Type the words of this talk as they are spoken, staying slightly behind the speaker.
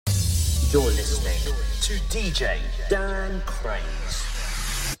You're listening to DJ Dan Craze.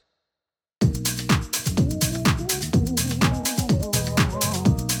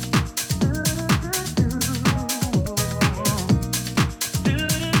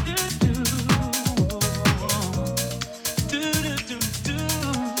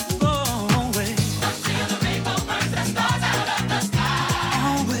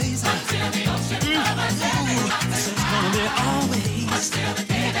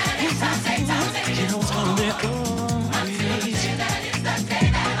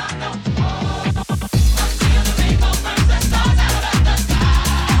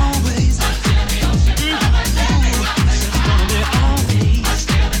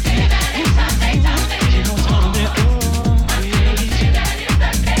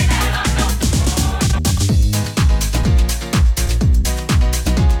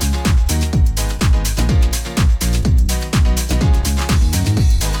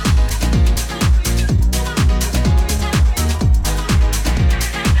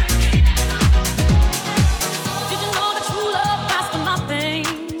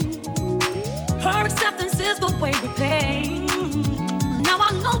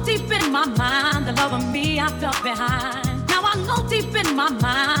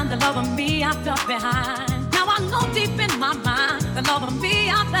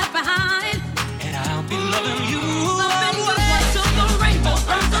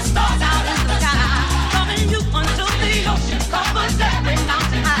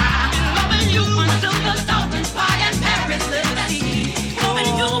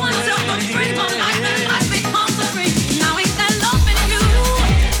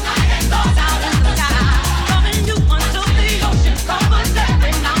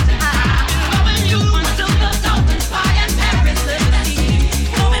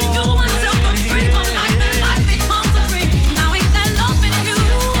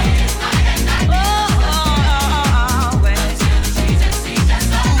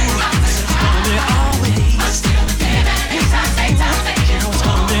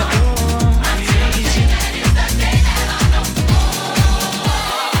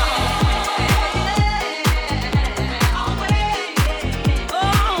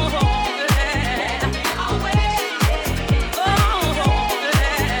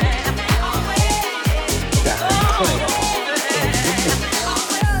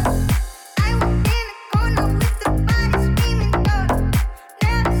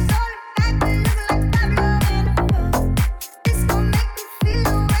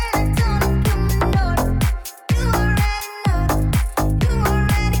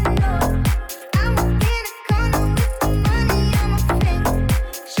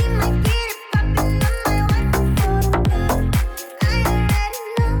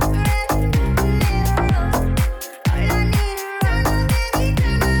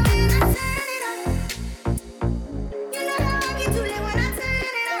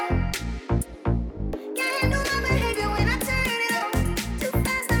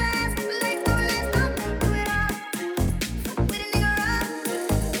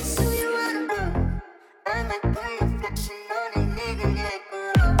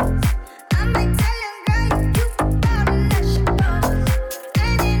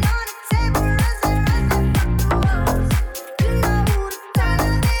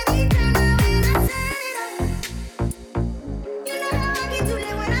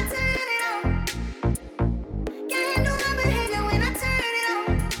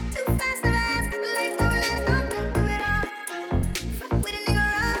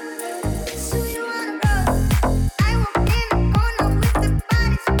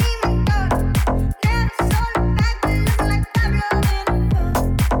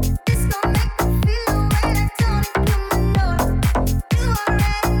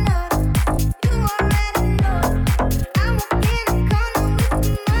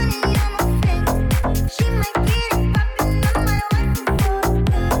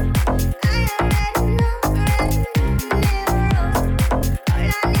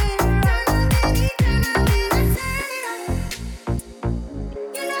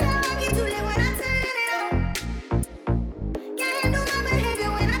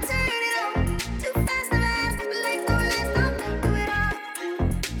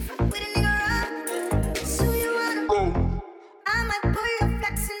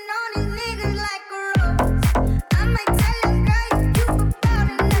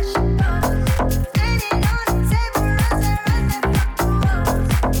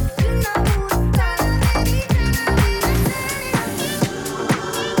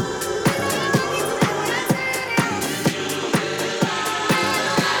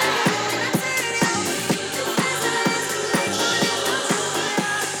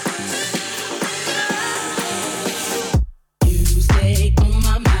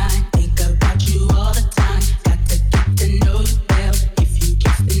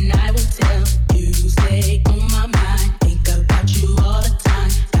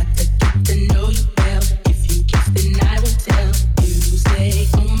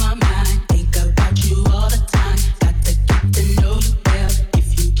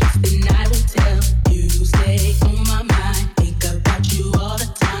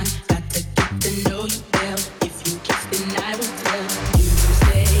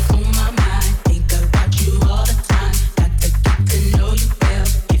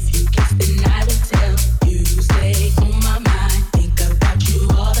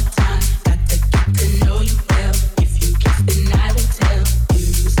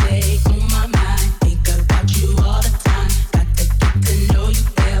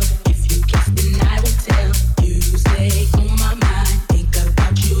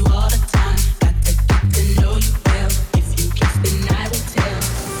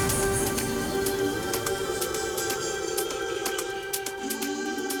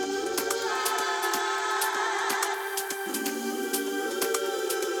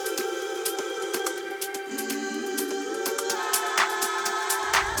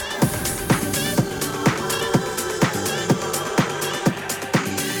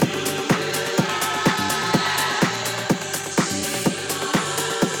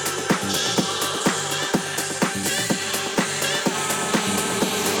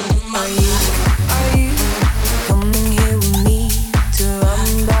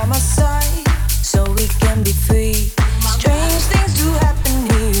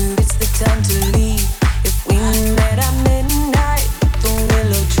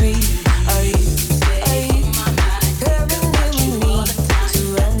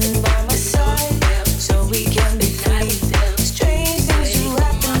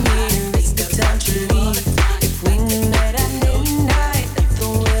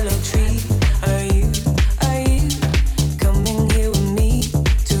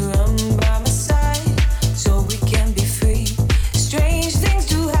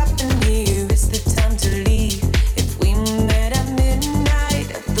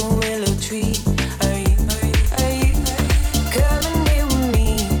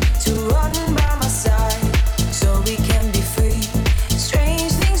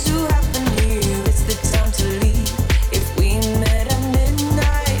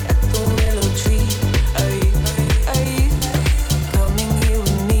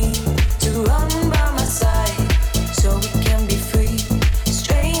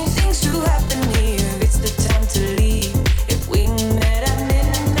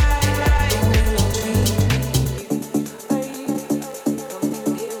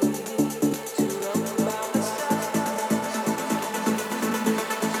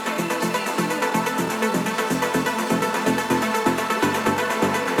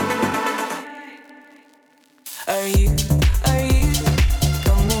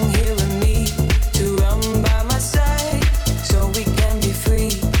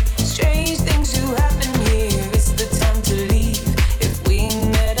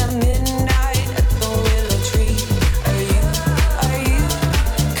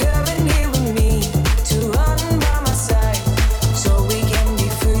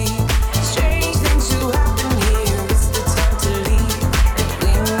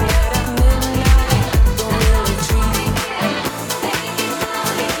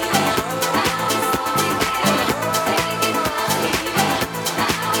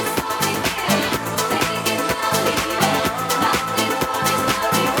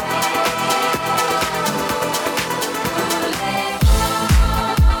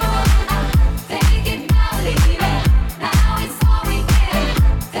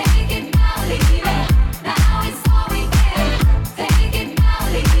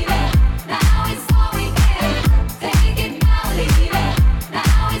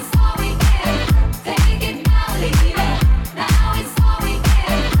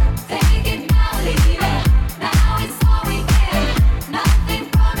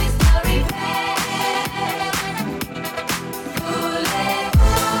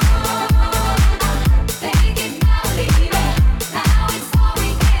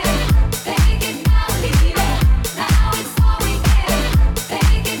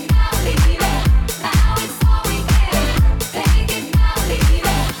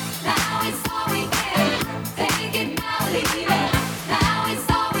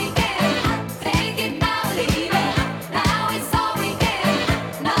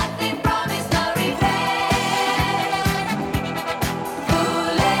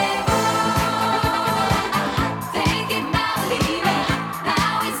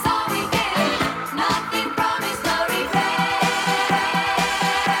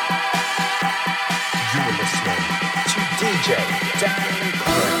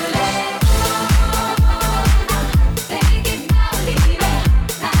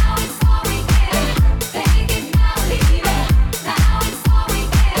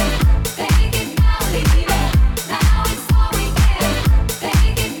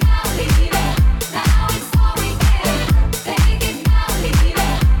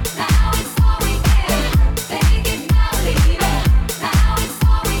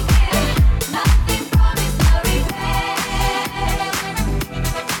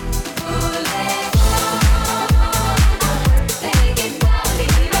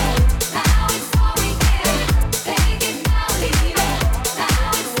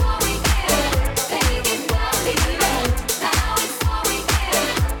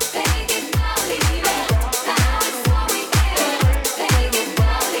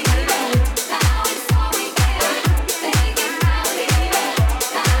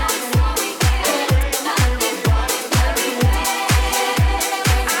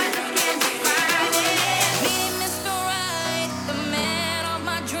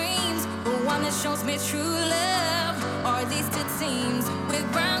 be true love, or at least it seems. With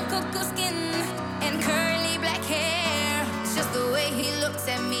brown cocoa skin and curly black hair, it's just the way he looks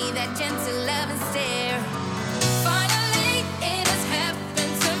at me, that gentle love and stare. Finally, it has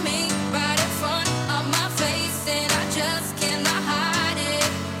happened to me, right in front of my face, and I just cannot hide it.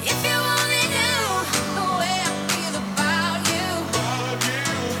 If you only knew the way I feel about you,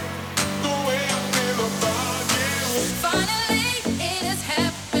 the way I feel about you. finally, it has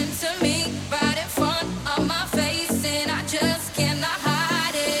happened to me, right in front of my face, and I just cannot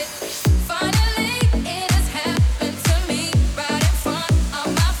hide it. Finally, it has happened to me, right in front of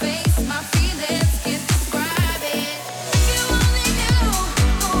my face. My feelings can't describe.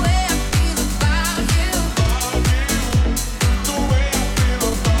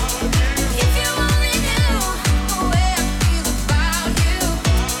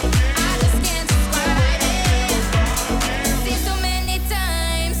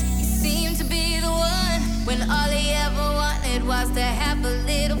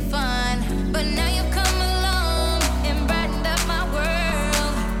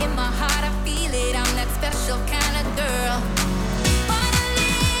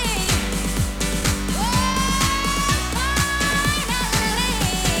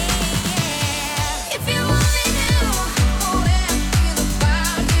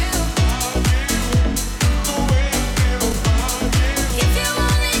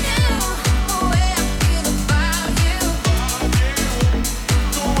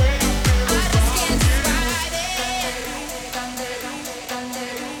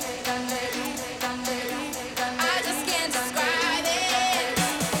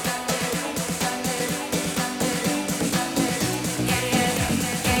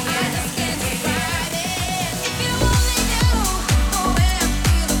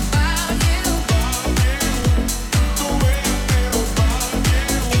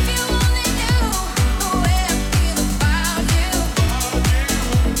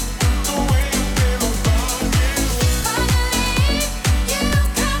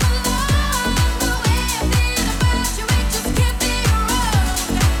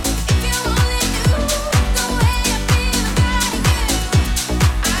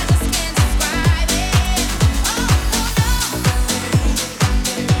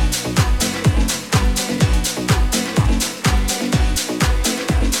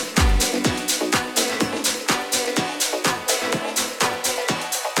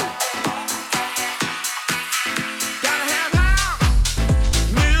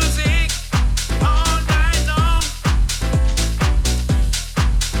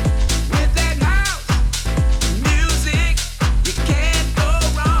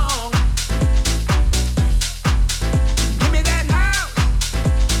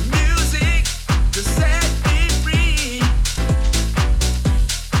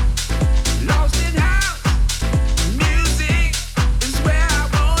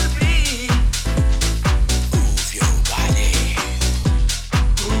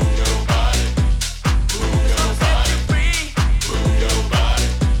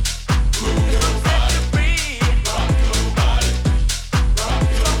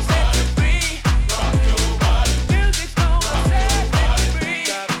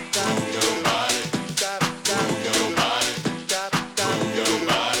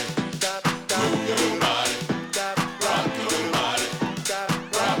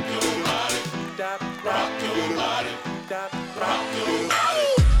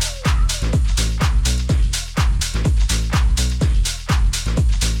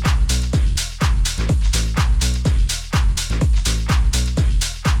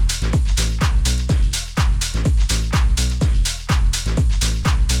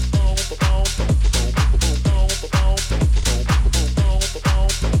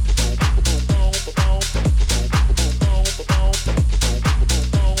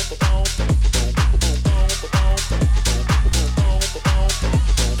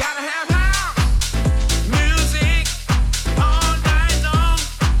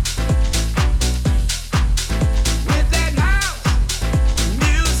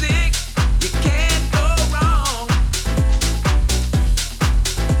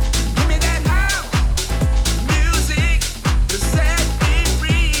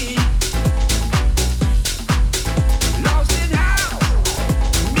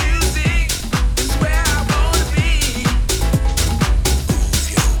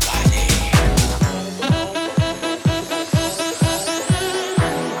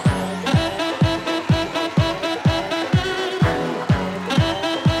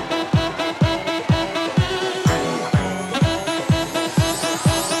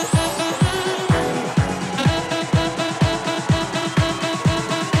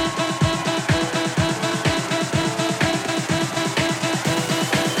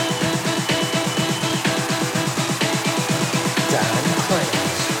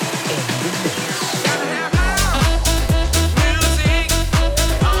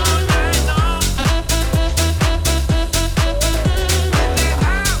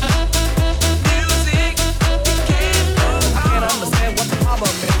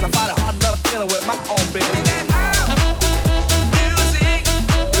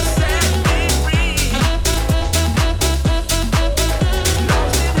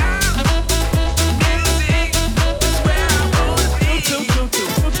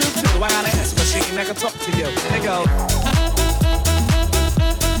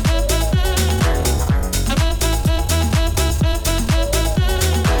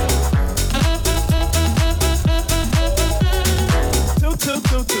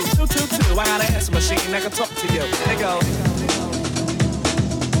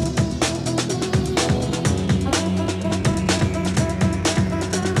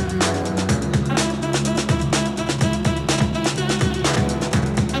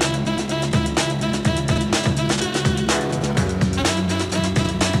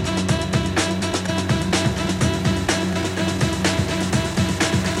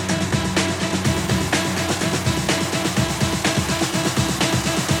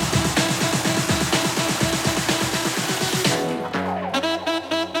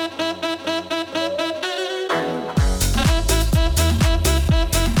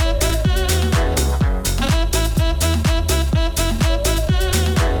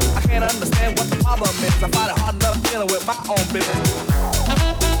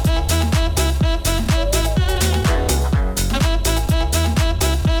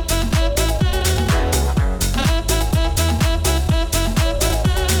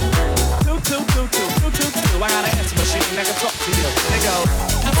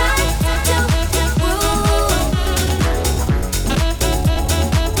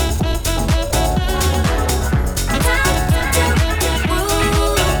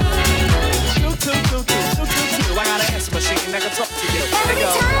 Every go.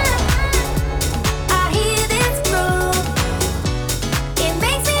 time I hear this groove, it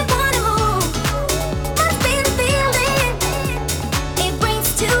makes me wanna move. Must be the feeling it brings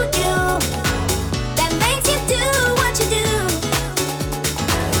to you that makes you do what you do.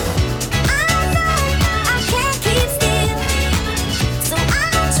 I know I can't keep still, so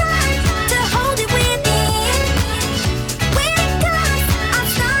I'll try to hold it within. When it comes, I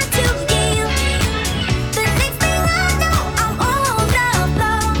start to yield. The next thing I know, I'm on the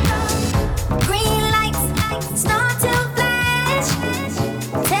floor.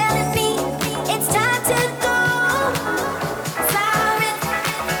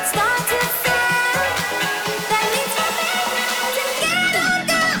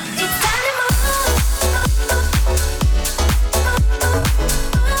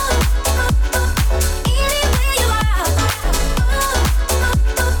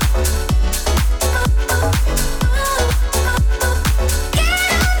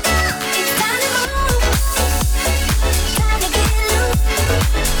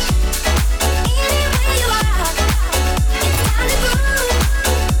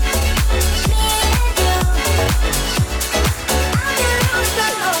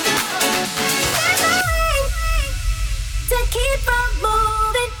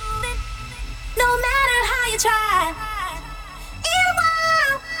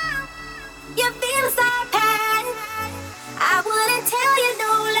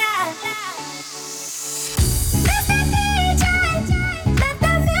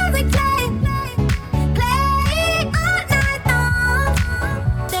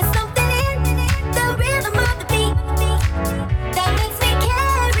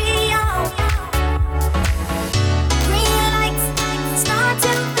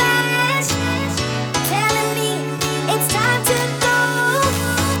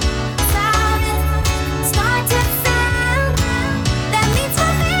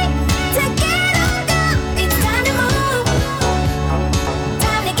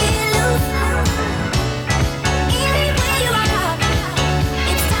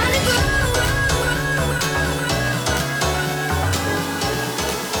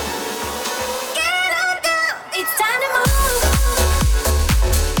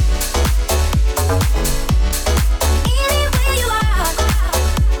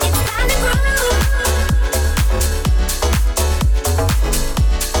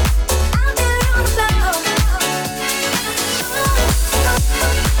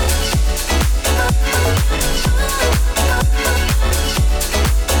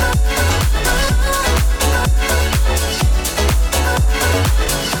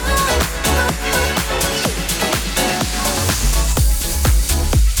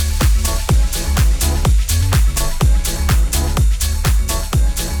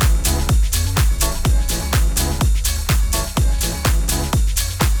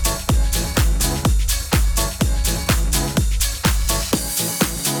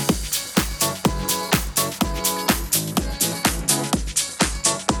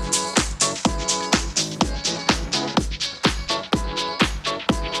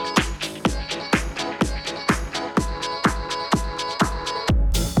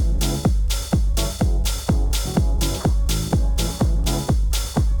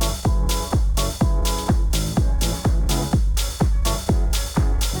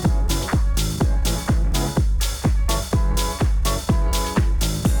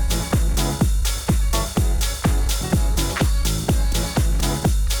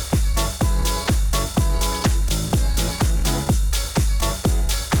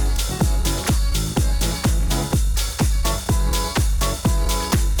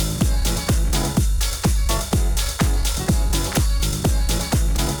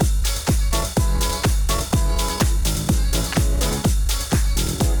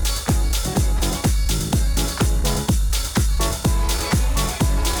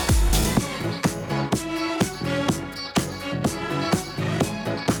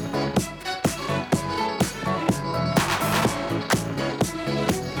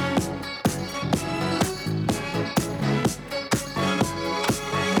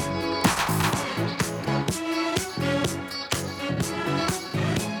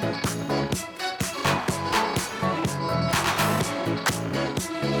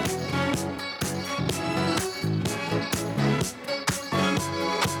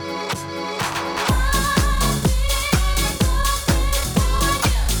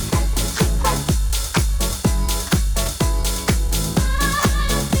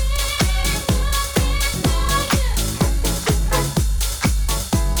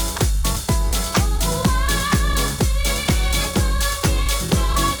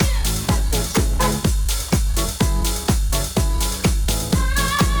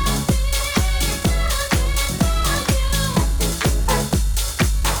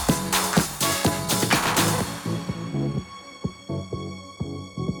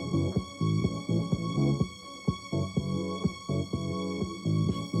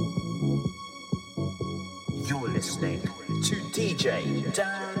 You're listening to DJ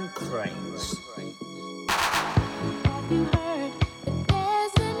Dan Cranes. Have you heard that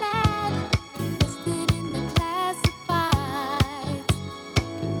there's an ad listed in the classifieds?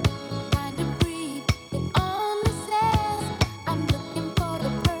 Kind of breed that only says I'm looking for the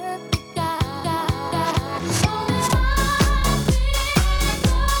perfect guy.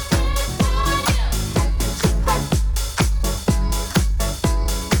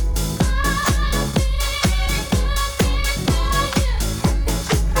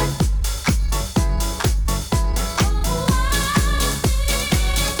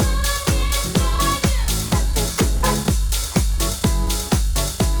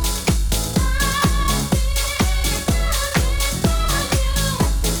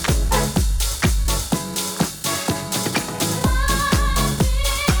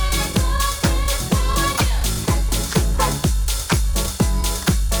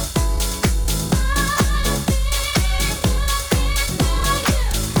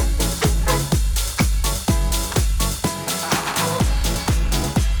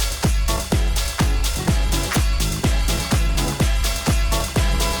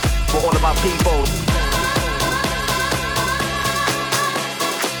 Only one thing looking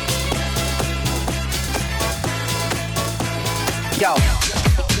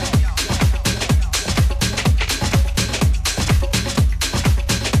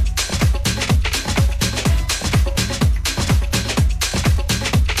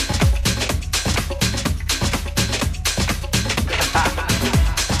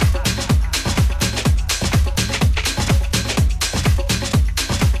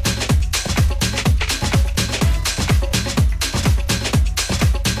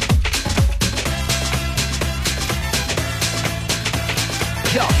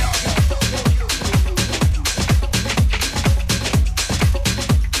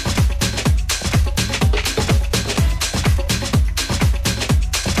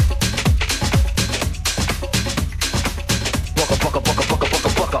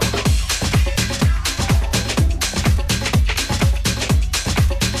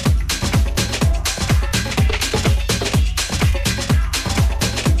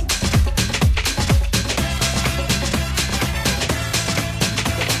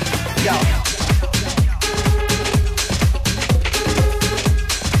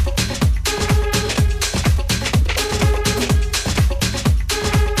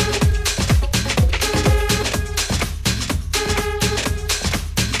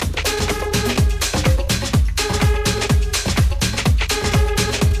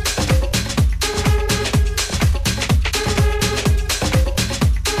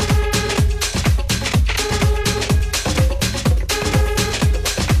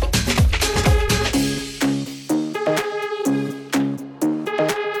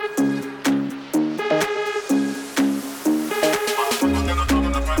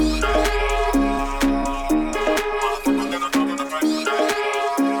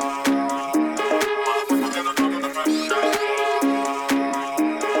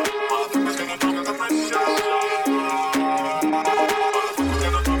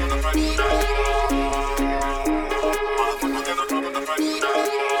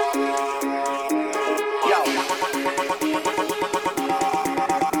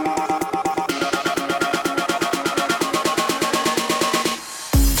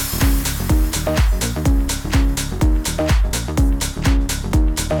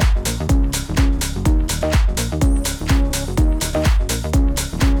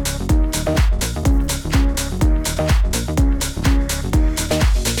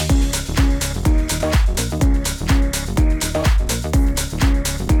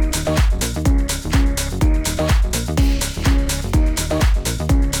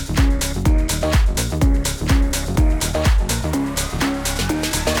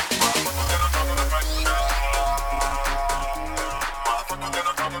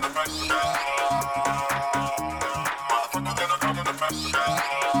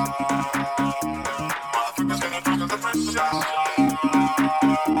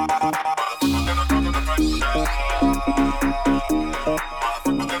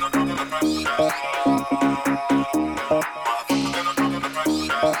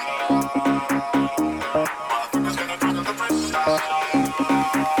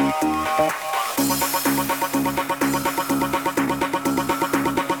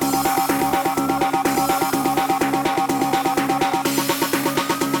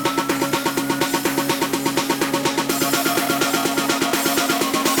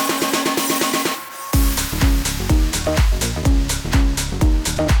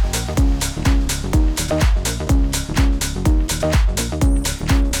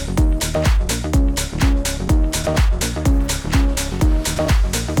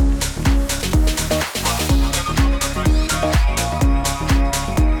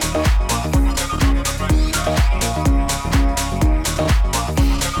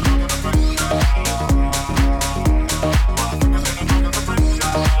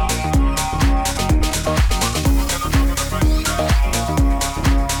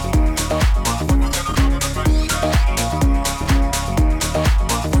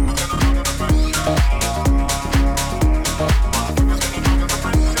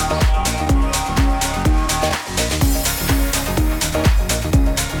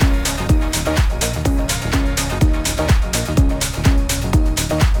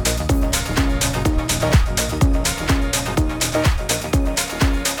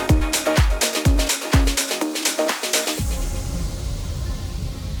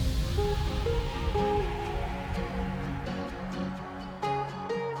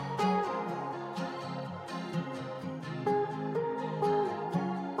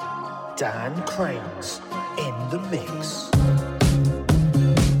Dan Cranes in the mix.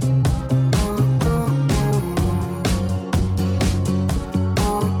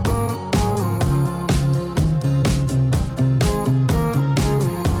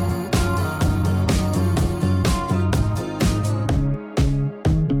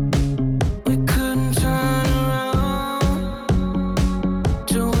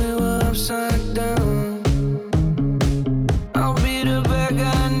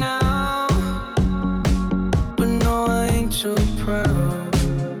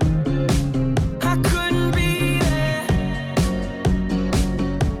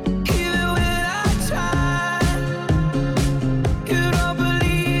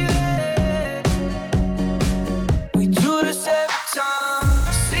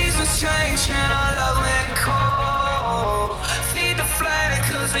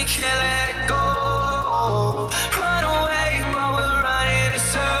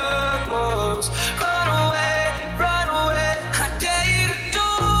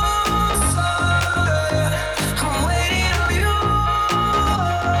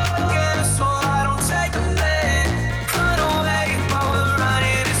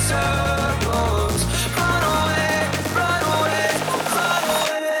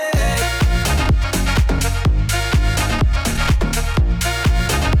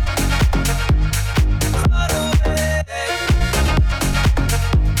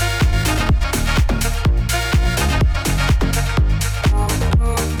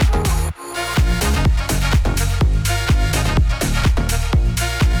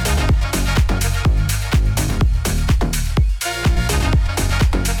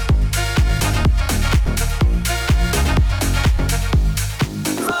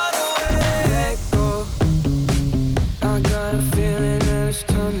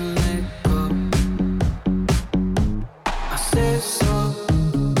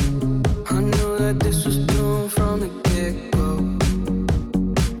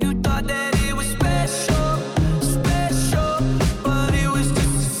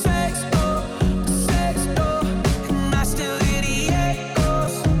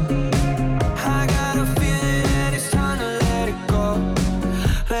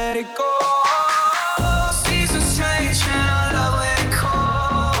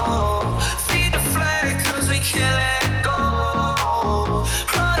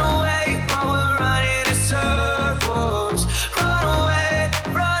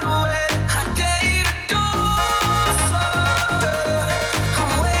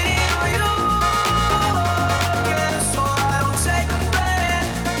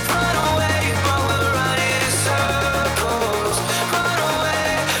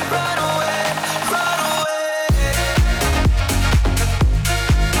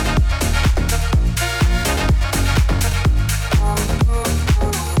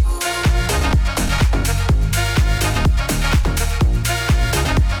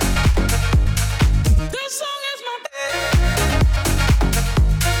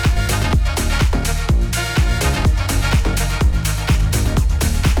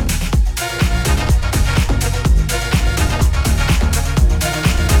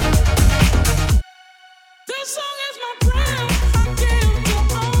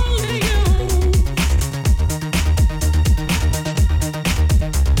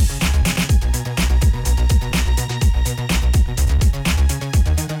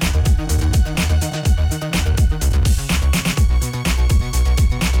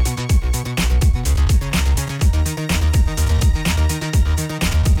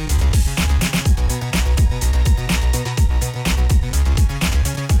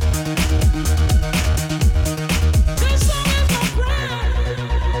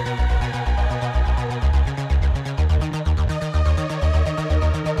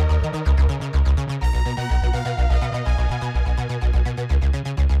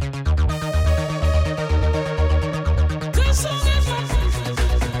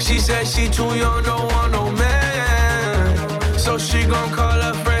 said she too young, don't want no man. So she gon' call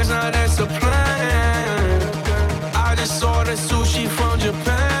her friends, now that's a plan. I just ordered sushi from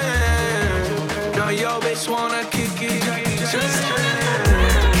Japan. Now yo bitch wanna kick it, Jackie Chan.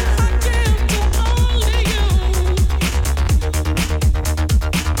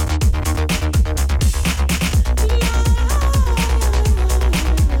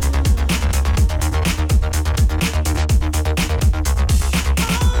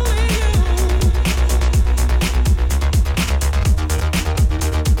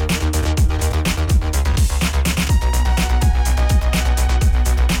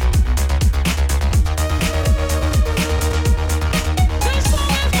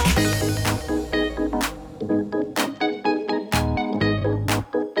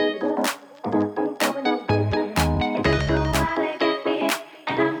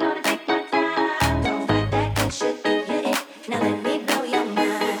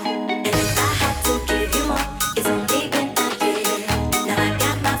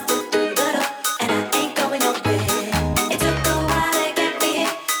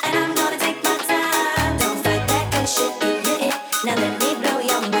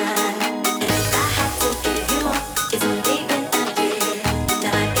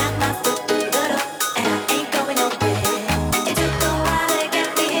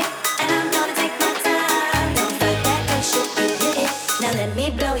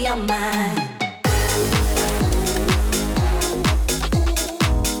 let me blow your mind.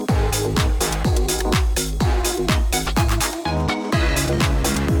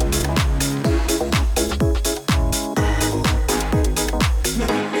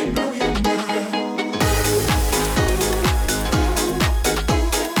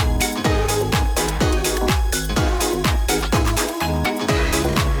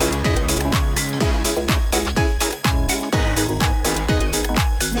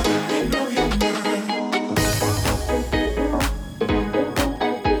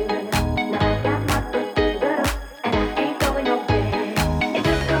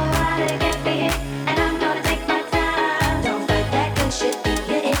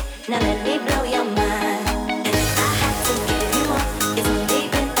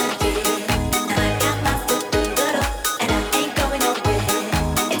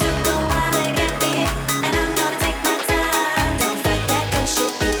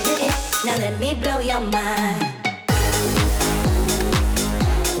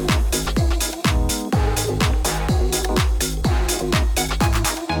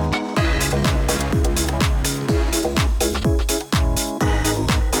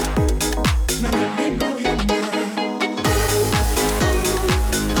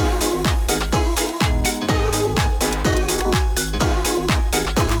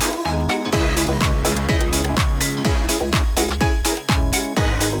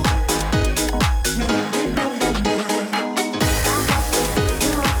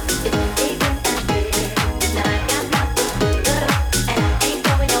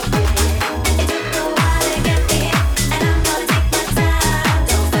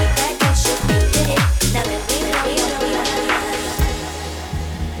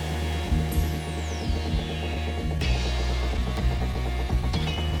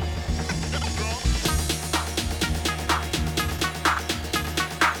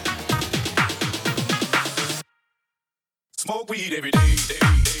 Smoke weed every day.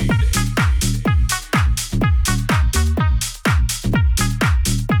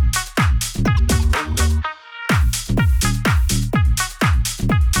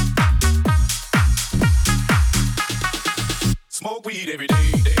 Smoke weed every day.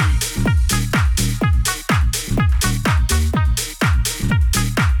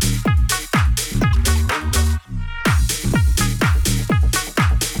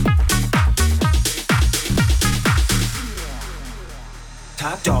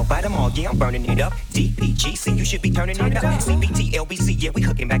 Top dog, bite them all, yeah, I'm burning it up. DPGC, you should be turning it up. CBT, LBC, yeah, we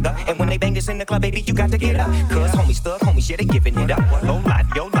hooking back up. And when they bang this in the club, baby, you got to get up. Cause homies, thug homies, yeah, they giving it up. Low life,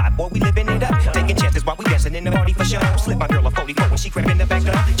 yo life, boy, we living it up. Taking chances while we dancing in the party for show. Slip my girl a 44 when she cramping the back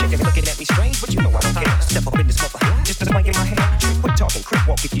up. Checking, looking at me strange, but you know I don't care. Step up in this mother, just a swank in my hand. Trick, quit talking, crip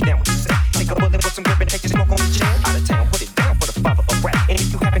walk if you down with the set. Take a bullet with some grip and take the smoke on the chair. Out of town, put it down for the father of rap. And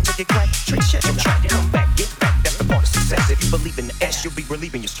if you happen to get cracked, trick, shut your trap, come back, get back. That's the part of success. If you believe in the S, you'll be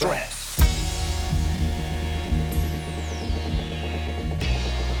relieving your stress.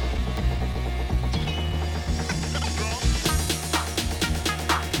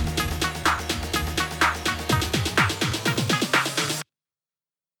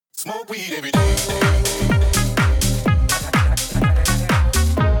 Smoke weed every day.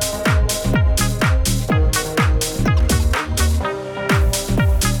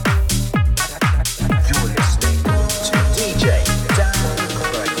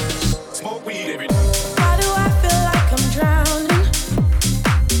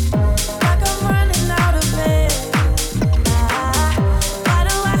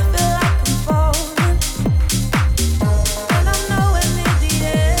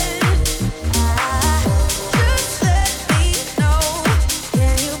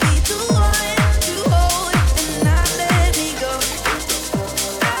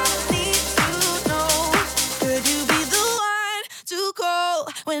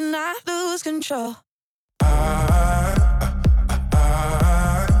 control. I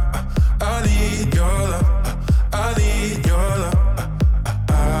need your love. I need your love.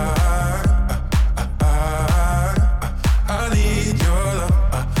 I need your love.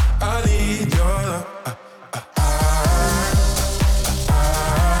 I need your love.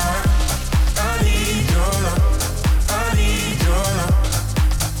 I need your love. I need your love.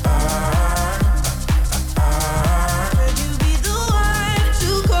 Could you be the one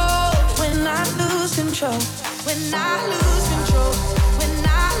to go when I lose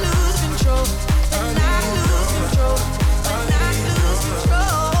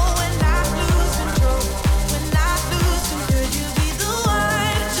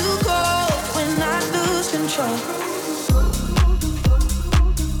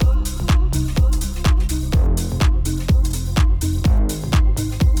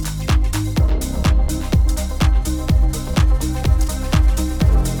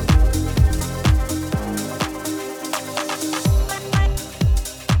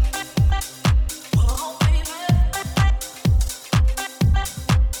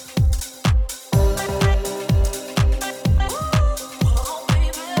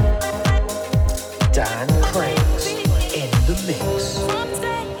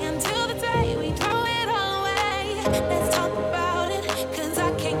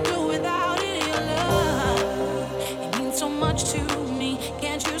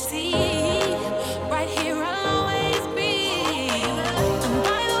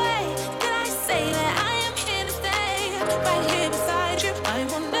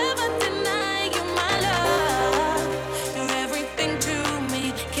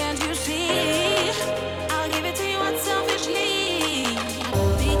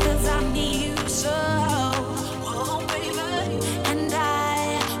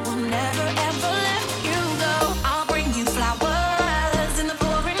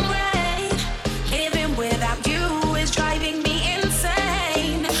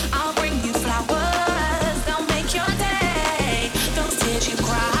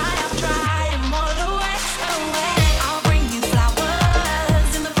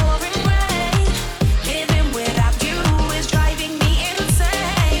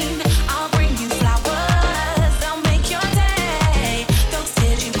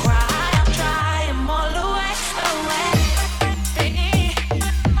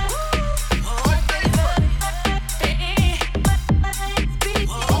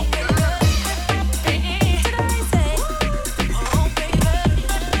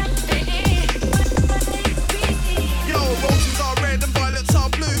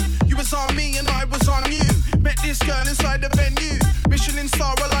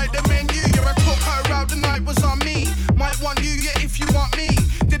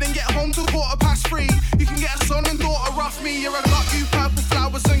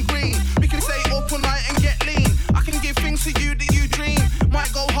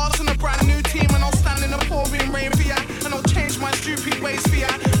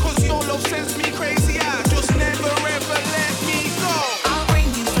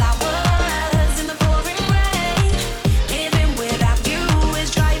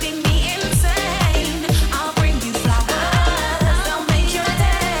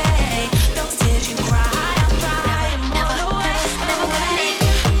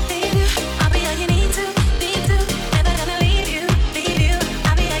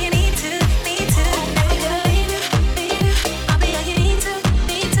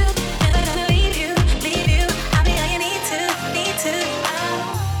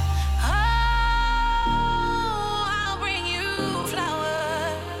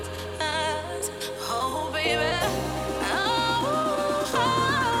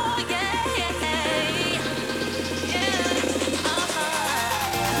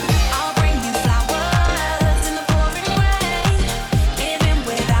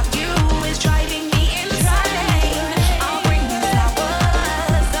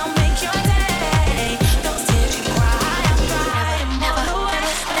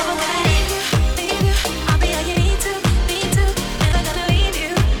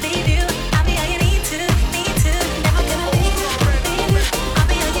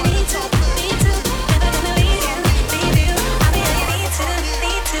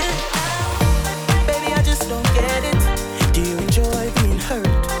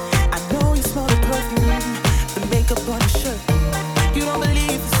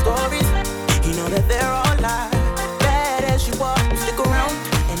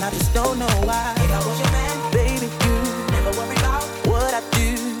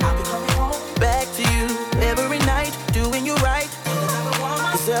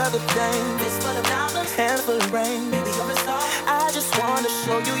deserve the thing. Fistful of diamonds, handful of rain. Baby, you're a star. I just wanna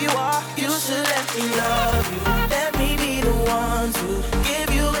show you you are. You should let me love you. Let me be the one to give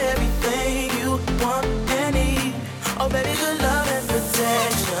you everything you want and need. Oh, baby, good love and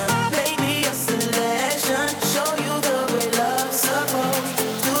protection. Make me a selection. Show you the way love's supposed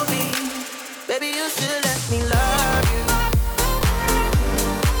to be. Baby, you should let me love you.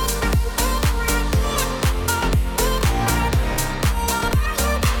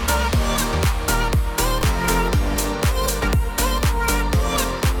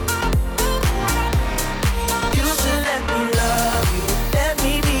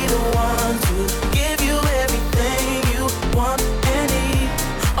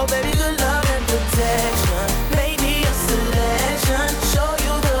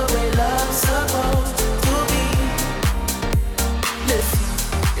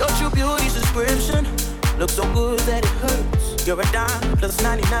 Look so good that it hurts. You're a dime plus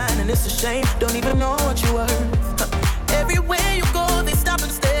 99 and it's a shame. Don't even know what you were. Everywhere you go they stop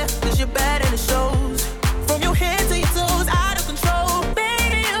and stare, cause you're bad and it shows. From your head to your toes, out of control.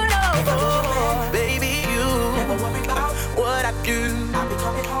 Baby, you know, oh, baby, you never worry about what I do. I'll be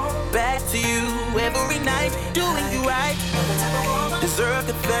coming home back to you every night, doing you right. Deserve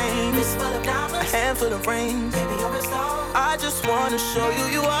the fame, a handful of rings. I just wanna show you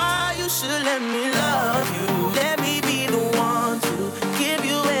you are. You should let me love you. Let